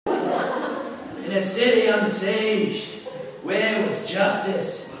In a city under siege, where was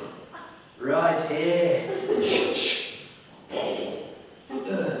justice? Right here. Shh.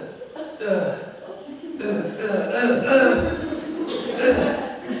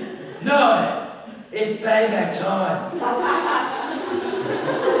 No, it's payback time.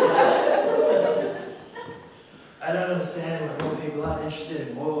 I don't understand why more people aren't interested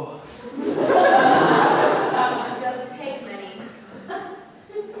in war. It doesn't take many. I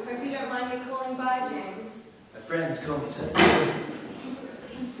hope you don't mind me calling by, James. My friends call me so. I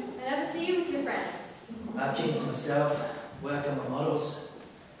never see you with your friends. I keep to myself, work on my models.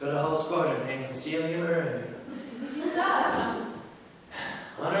 Got a whole squadron hanging from the ceiling in my room. Did you serve?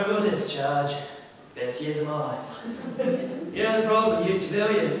 Honourable discharge. Best years of my life. You know the problem with you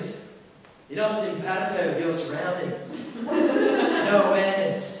civilians? You're not simpatico with your surroundings. No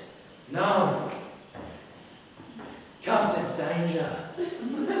awareness. Numb. Can't sense danger.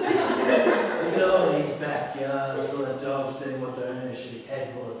 Look at all these backyards full of dogs doing what their owners should be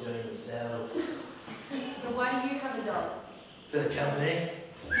capable of doing themselves. So why do you have a dog? For the company.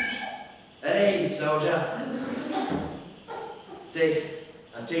 At ease, soldier. See,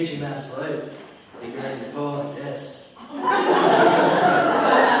 I'm teaching him how to salute. He can raise his paw like this.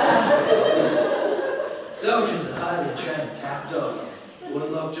 Soldiers are highly trained tap dog.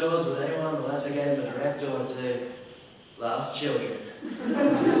 Wouldn't lock jaws with anyone unless I gave him a direct order to loves children.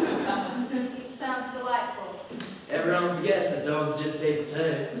 He sounds delightful. Everyone forgets that dogs are just people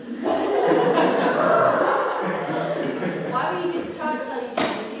too. Why were you discharged, Sonny James?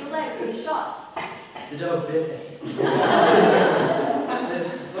 Was your leg? Were you shot? The dog bit me.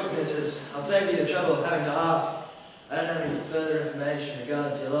 Look, missus, I'll save you the trouble of having to ask. I don't have any further information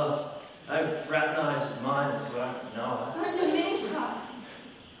regarding your loss. I don't fraternise with minors, so I don't know her. Don't diminish her.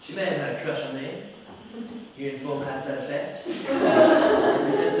 She may have had a crush on me. Uniform has that effect.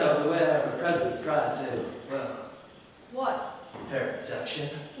 Yes, I was aware of her presence prior to, well... What? Her abduction.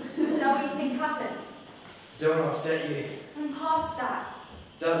 Is that what you think happened? Don't want to upset you. I'm past that.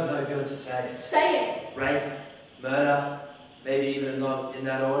 Does no good to say it. Say it! Rape, murder, maybe even not in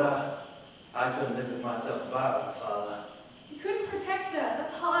that order. I couldn't live with myself if I was the father. You couldn't protect her.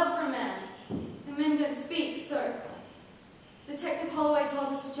 That's hard for a man. And men don't speak, so... Detective Holloway told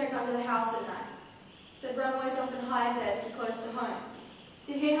us to check under the house at night. Said runaways often hide there to be close to home.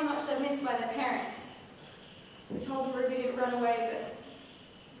 To hear how much they're missed by their parents. We told them Ruby didn't run away,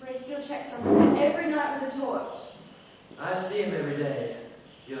 but Ray still checks on them every night with a torch. I see him every day.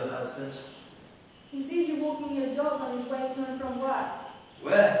 Your husband. He sees you walking your dog on his way to and from work.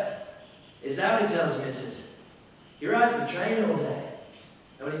 Work? Is that what he tells you, missus? He rides the train all day.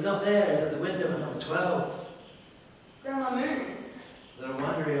 And when he's not there, he's at the window at number 12. Grandma moons. No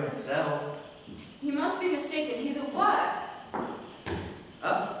wonder he won't sell. You must be mistaken. He's at work.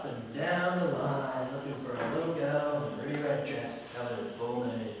 Up and down the line, looking for a little girl in a re-red dress covered in full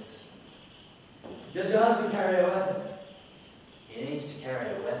moons. Does your husband carry a weapon? He needs to carry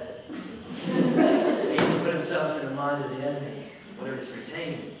a weapon. He needs to put himself in the mind of the enemy. What are his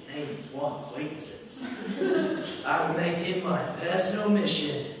routines, needs, wants, weaknesses? I would make him my personal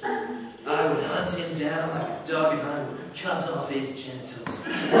mission. I would hunt him down like a dog and I would cut off his genitals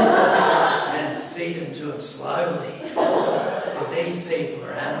and feed him to him slowly. Because these people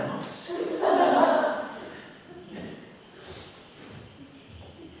are animals.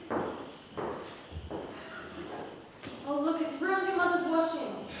 Oh look, it's ruined your mother's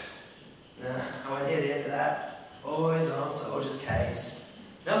washing. Nah, I won't hear the end of that. Always on soldier's case.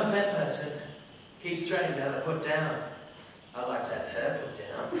 Not a pet person. Keeps trying to have her put down. I'd like to have her put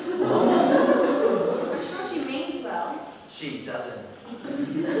down. I'm sure she means well. She doesn't.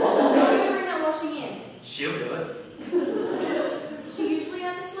 You're going to bring that washing in. She'll do it. Is she usually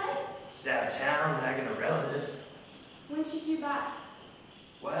out this late? She's out of town nagging a relative. When should you back?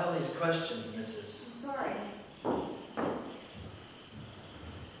 Why all these questions, missus? I'm sorry.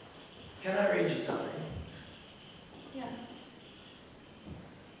 Can I read you something? Yeah.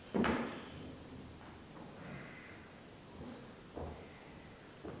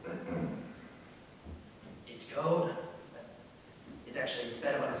 It's cold. It's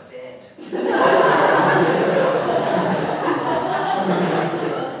better when I stand.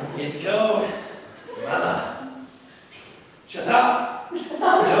 It's cold. Mother. Shut up.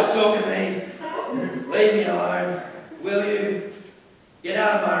 Stop talking to me. Leave me alone. Will you? Get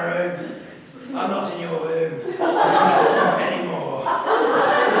out of my room. I'm not in your womb. Anymore.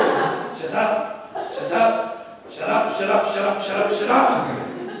 Shut up. Shut up. Shut up. Shut up. Shut up. Shut up. Shut up.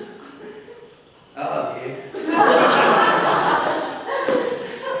 I love you.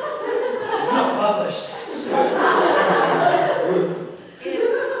 It's not published. It's a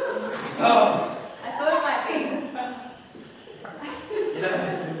poem.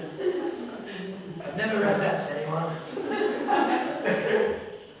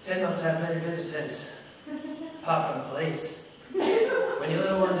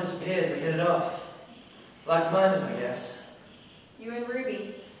 off. Like-minded, I guess. You and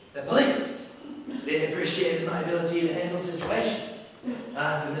Ruby. The police. They appreciated my ability to handle the situation.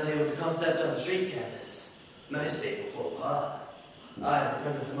 I'm familiar with the concept of the street canvas. Most people fall apart. I had the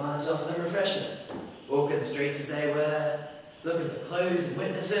presence of mind to offer them refreshments. Walking the streets as they were, looking for clues and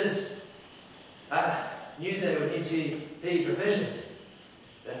witnesses. I knew they would need to be provisioned.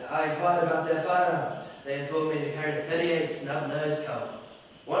 I inquired about their firearms. They informed me they carried a 38 snub-nosed Colt.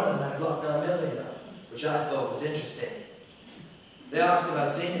 One of them had a Glock 9mm, which I thought was interesting. They asked if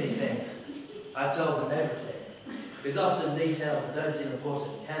I'd seen anything. I told them everything. There's often details that don't seem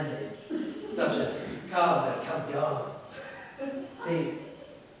important can be, such as cars that have come and gone. See,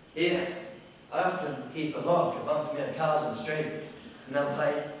 here, I often keep a log of unfamiliar cars on the street. Number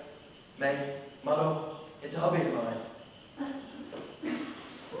plate, make, model. It's a hobby of mine.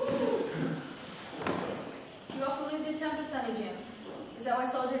 Do you often lose your temper, Sonny Jim? Is that why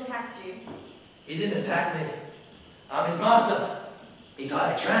Soldier attacked you? He didn't attack me. I'm his master. He's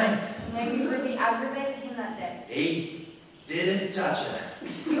highly trained. Maybe Ruby aggravated him that day. He didn't touch her.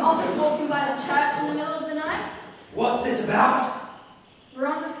 You often walking by the church in the middle of the night? What's this about?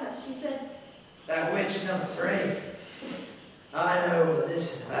 Veronica, she said. That witch number 3. I know what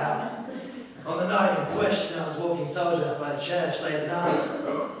this is about. On the night in question, I was walking Soldier by the church late at night.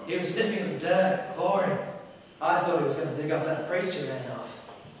 He was sniffing in the dirt, clawing. I thought he was going to dig up that priest who ran off.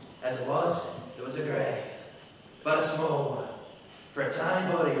 As it was a grave. But a small one. For a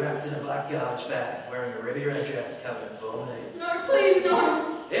tiny body wrapped in a black garbage bag, wearing a ruby red dress covered in full moons. No, please,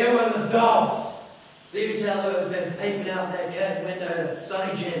 no! It was a doll! See who tell who has been peeping out their curtain window that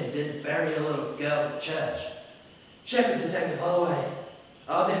Sonny Jim didn't bury a little girl at church. Check with Detective Holloway.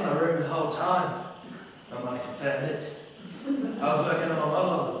 I was in my room the whole time. I might have confirmed it. I was working on a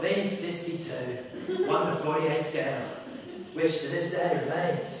model of the B-52, 1 to 48 scale, which to this day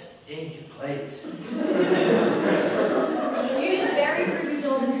remains incomplete. You didn't bury Ruby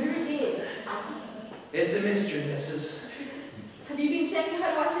doll, then who did? It's a mystery, missus. Have you been sending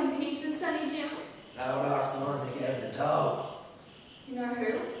her to us in pieces, Sonny Jim? I would ask the one who gave the doll. Do you know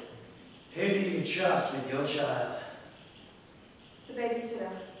who? Who do you trust with your child? The babysitter.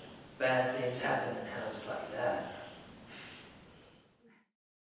 Bad things happen in houses like that.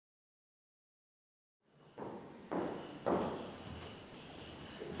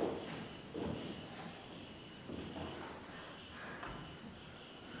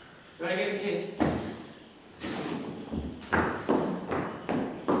 Do I get a kiss?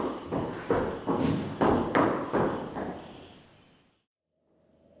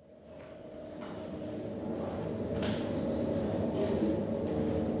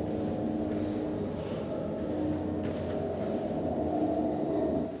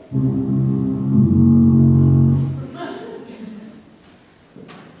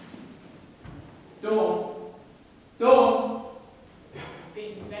 Dawn!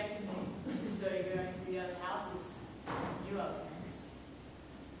 Been expecting me, so you're going to the other houses. You up next.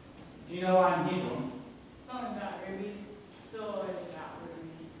 Do you know why I'm here, Dawn? Something about Ruby. It's always about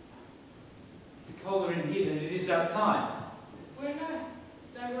Ruby. It's colder in here than it is outside. Well,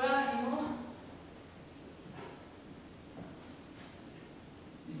 no, don't go out anymore.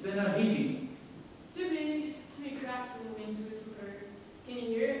 Is there no heating? Too many cracks for the wind to whistle through. Can you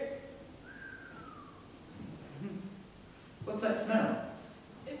hear it? What's that smell?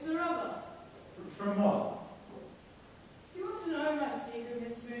 It's the rubber. From what? Do you want to know my secret,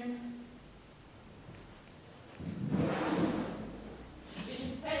 Miss Moon? You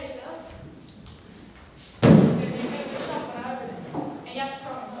should pay yourself. It's going to be a big shop when I open it. And you have to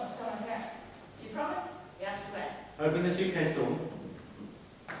promise not to tell my parents. Do you promise? You have to swear. Open the suitcase, Dawn.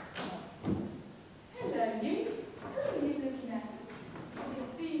 Hello, you. Who are you looking at?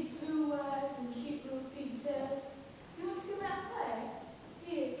 With big blue eyes and cute little pigtails. Do you want to come out and play?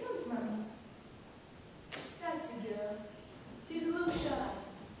 Here, come to Mummy. That's a girl. She's a little shy.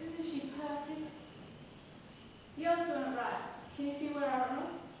 Isn't she perfect? The others weren't right. Can you see where I went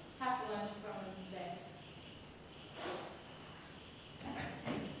wrong? Have to learn from mistakes.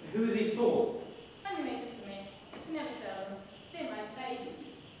 Who are these for? Only make them for me. You never sell them. They're my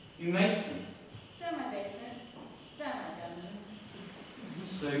babies. You make them. Down my basement. Down my dungeon.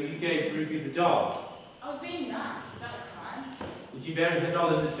 So you gave Ruby the doll. I was being nice. Is that a crime? Did you bury her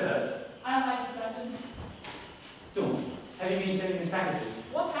doll in the church? I don't like discussions. Dawn, have you been sending these packages?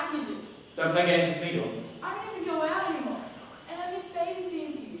 What packages? Don't play games with me, Dawn. I don't even go out anymore. And I miss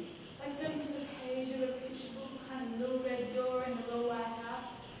babysitting for you. Like stepping to the page of a picture book behind a little red door in the little white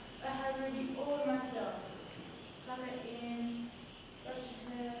house. I had Ruby all to myself. Tuck her in, brush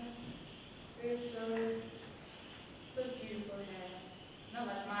her hair, read stories. So beautiful hair. Not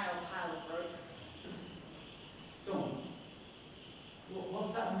like my old pile of rope.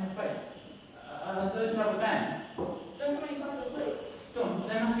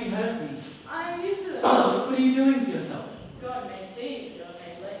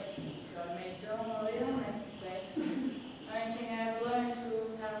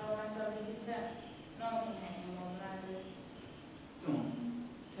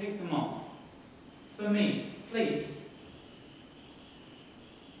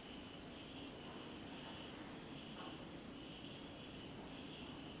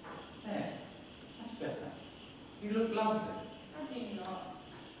 lovely. I do not.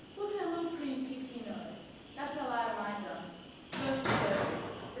 Look at her little pretty pixie nose. That's how loud am I done. First surgery.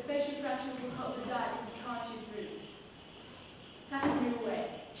 The facial fractures will help the diet because you can't chew food. Have to move away.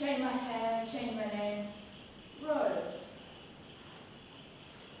 Change my hair, change my name. Rose.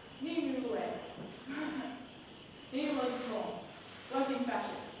 Need to move away. Need to look form. Working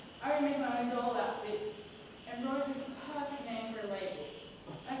fashion. I remake my own doll outfits. And Rose is the perfect name for a label.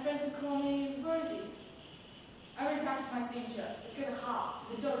 My friends would call me Rosie. I already practiced my signature. It's got a heart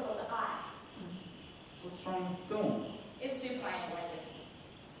for the dog or the eye. What's wrong with Dawn? It's too plain, Wendy.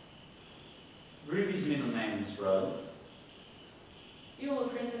 Ruby's middle name is Rose. Your little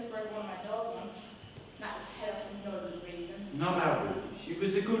princess broke one of my dolls once. Snapped his head off for no good reason. Not our Ruby. She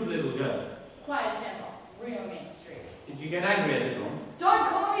was a good little girl. Quite a temper. Real mean streak. Did you get angry at her, Dawn? Don't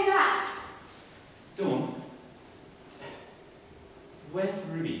call me that! Dawn? Where's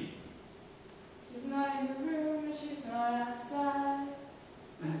Ruby? She's not in the room, and she's not outside.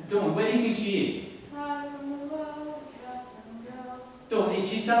 Dawn, where do you think she is? High from the world, Catherine girl. Dawn, is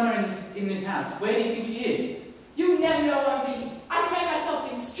she somewhere in this house? Where do you think she is? You never know what I mean. I can make myself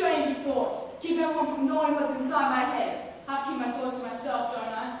think strange thoughts. Keep everyone from knowing what's inside my head. I have to keep my thoughts to myself,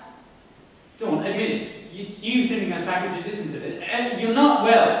 don't I? Dawn, admit it. It's you sending those packages, isn't it? And you're not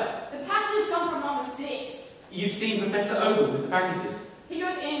well. The packages come from number 6. You've seen Professor Ogle with the packages. He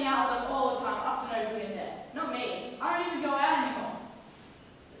goes in and out of them all the time, up to no good in there. Not me. I don't even go out anymore.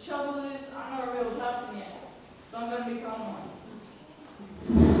 The trouble is, I'm not a real person yet. So I'm going to become one.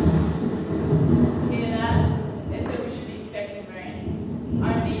 Hear that? They said we should be expecting rain. I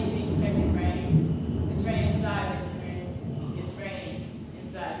don't need to be expecting rain. It's raining inside me, Spoon. It's raining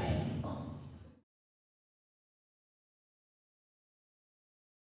inside me.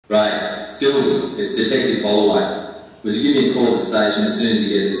 Right, Sylvie, it's Detective Holloway. Would you give me a call at the station as soon as you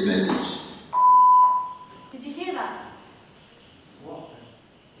get this message? Did you hear that? What?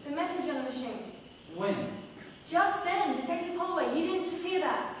 The message on the machine. When? Just then, Detective Holloway, you didn't just hear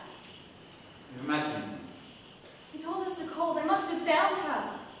that. You're imagining. He told us to call. They must have found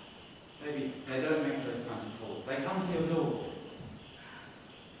her. Maybe they don't make those kinds of calls. They come to your door.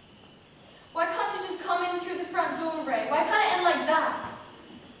 Why can't you just come in through the front door, Ray? Why can't it end like that?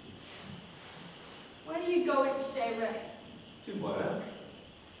 Where do you go each day, Ray? To work.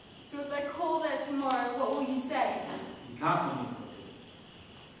 So if I call there tomorrow, what will you say? You can't come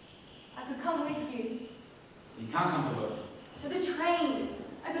I could come with you. You can't come to work. To the train.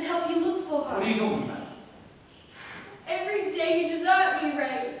 I could help you look for her. What are you talking about? Every day you desert me,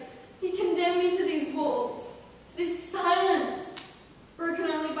 Ray. You condemn me to these walls, to this silence, broken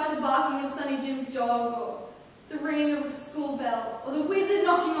only by the barking of Sonny Jim's dog, or the ringing of a school bell, or the wizard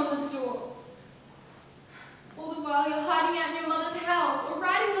knocking on this door. All the while you're hiding out in your mother's house, or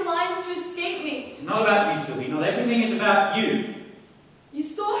writing the lines to escape me. It's not about you, Sylvie. Not everything is about you. You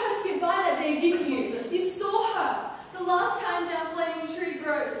saw her skip by that day, didn't you? You saw her, the last time down Flaming Tree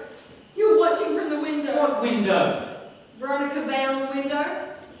Grove. You were watching from the window. What window? Veronica Vale's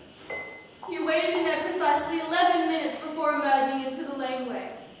window. You waited in there precisely 11 minutes before emerging into the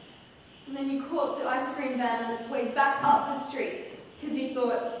laneway. And then you caught the ice cream van on its way back up the street, because you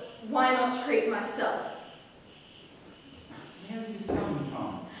thought, why not treat myself? Where is this coming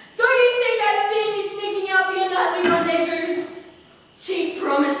from? Don't you think I've seen you sneaking out for your nightly rendezvous? Cheap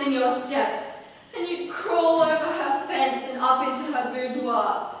promise in your step, and you'd crawl over her fence and up into her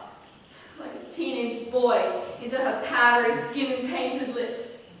boudoir, like a teenage boy into her powdery skin and painted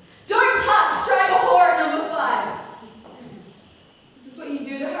lips. Don't touch! Try your whore at number 5. Is this what you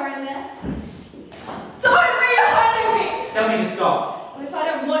do to her in there? Don't be hurting me! Tell me to stop. What if I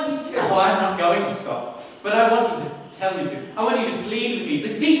don't want you to? Oh, I'm not going to stop. But I want you to tell me to. I want you to plead with me,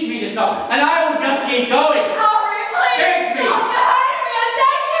 beseech me to stop, and I will just keep going. Aubrey, please Take me. stop! You're hurting me! I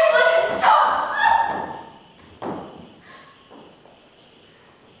beg you! Please stop!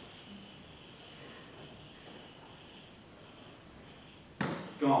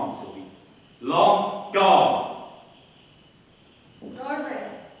 Gone, Sylvie. Long gone. No, Ray.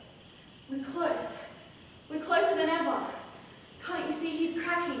 We're close. We're closer than ever. Can't you see he's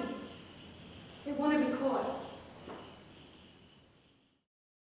cracking? They want to be caught.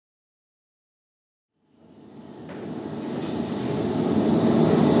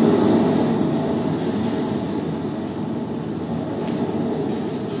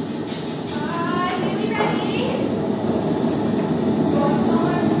 Nearly ready. Going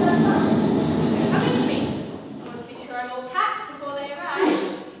somewhere, Professor? You're coming to me.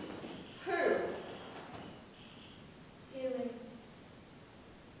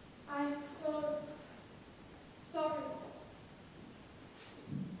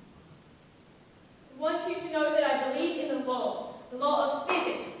 the law of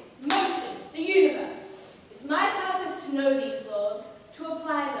physics, motion, the universe. It's my purpose to know these laws, to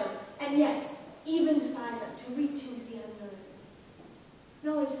apply them, and yes, even defy them, to reach into the unknown.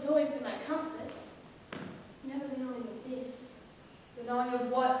 Knowledge has always been my comfort, never the knowing of this. The knowing of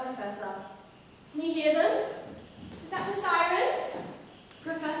what, Professor? Can you hear them? Is that the sirens?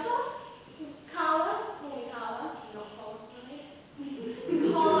 Professor? Carla? Only Carla, not Paula,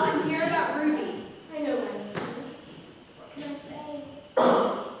 right? Paula, I'm here about Ruby. I know what I mean. What can I say?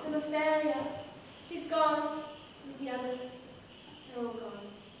 I'm a failure. She's gone. And the others, they're all gone.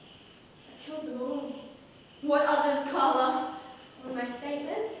 I killed them all. What others, Carla? On my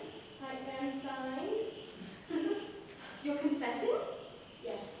statement, right then signed. You're confessing?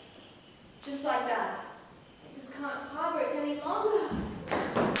 Yes. Just like that. I just can't harbor it any longer.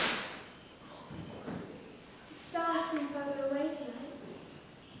 The stars seem further away tonight.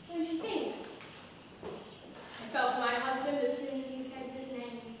 Don't you think? I fell for my husband as soon as he said his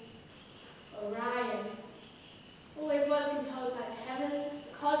name. Orion. Always was compelled by the heavens,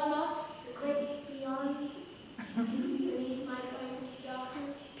 the cosmos, the great beyond. Beneath my blanket of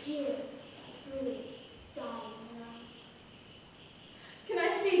darkness, pierced, really dying eyes. Can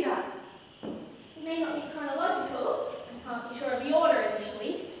I see that? It may not be chronological, I can't be sure of the order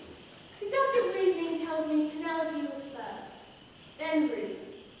initially. Deductive reasoning tells me Penelope was first, then Ruby,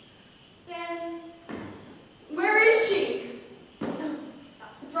 then... Where is she?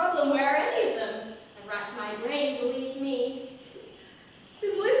 That's the problem, where are any of them? I racked my brain, believe me.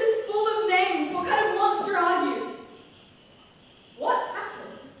 This list is full of names. What kind of monster are you? What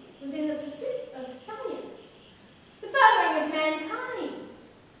happened was in the pursuit of science, the furthering of mankind.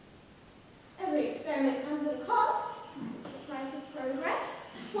 Every experiment comes at a cost. It's the price of progress.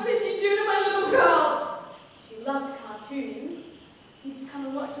 What did you do to my little girl? She loved cartoons. Used to come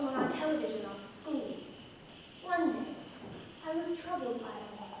and watch them on our television after school. One day, I was troubled by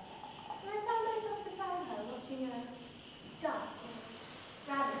her, and I found myself beside her watching a duck,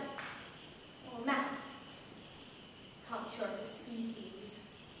 or rabbit, or a mouse. Can't be sure of the species,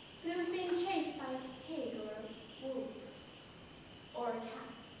 but it was being chased by a pig or a wolf, or a cat.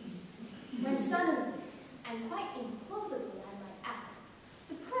 When suddenly, and quite implausibly I might add,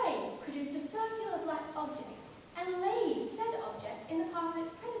 the prey produced a circular black object and laid said object in the path of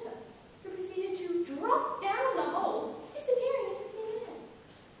its predator, who proceeded to drop down the hole, disappearing into thin air.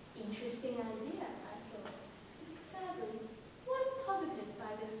 Interesting idea, I thought. Sadly, one posited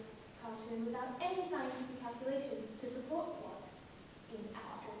by this cartoon without any scientific calculations to support what, in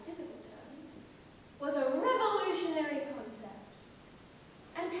astrophysical terms, was a revolutionary concept.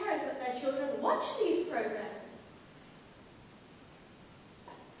 And parents let their children watch these programs.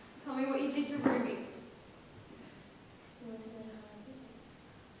 Tell me what you did to Ruby.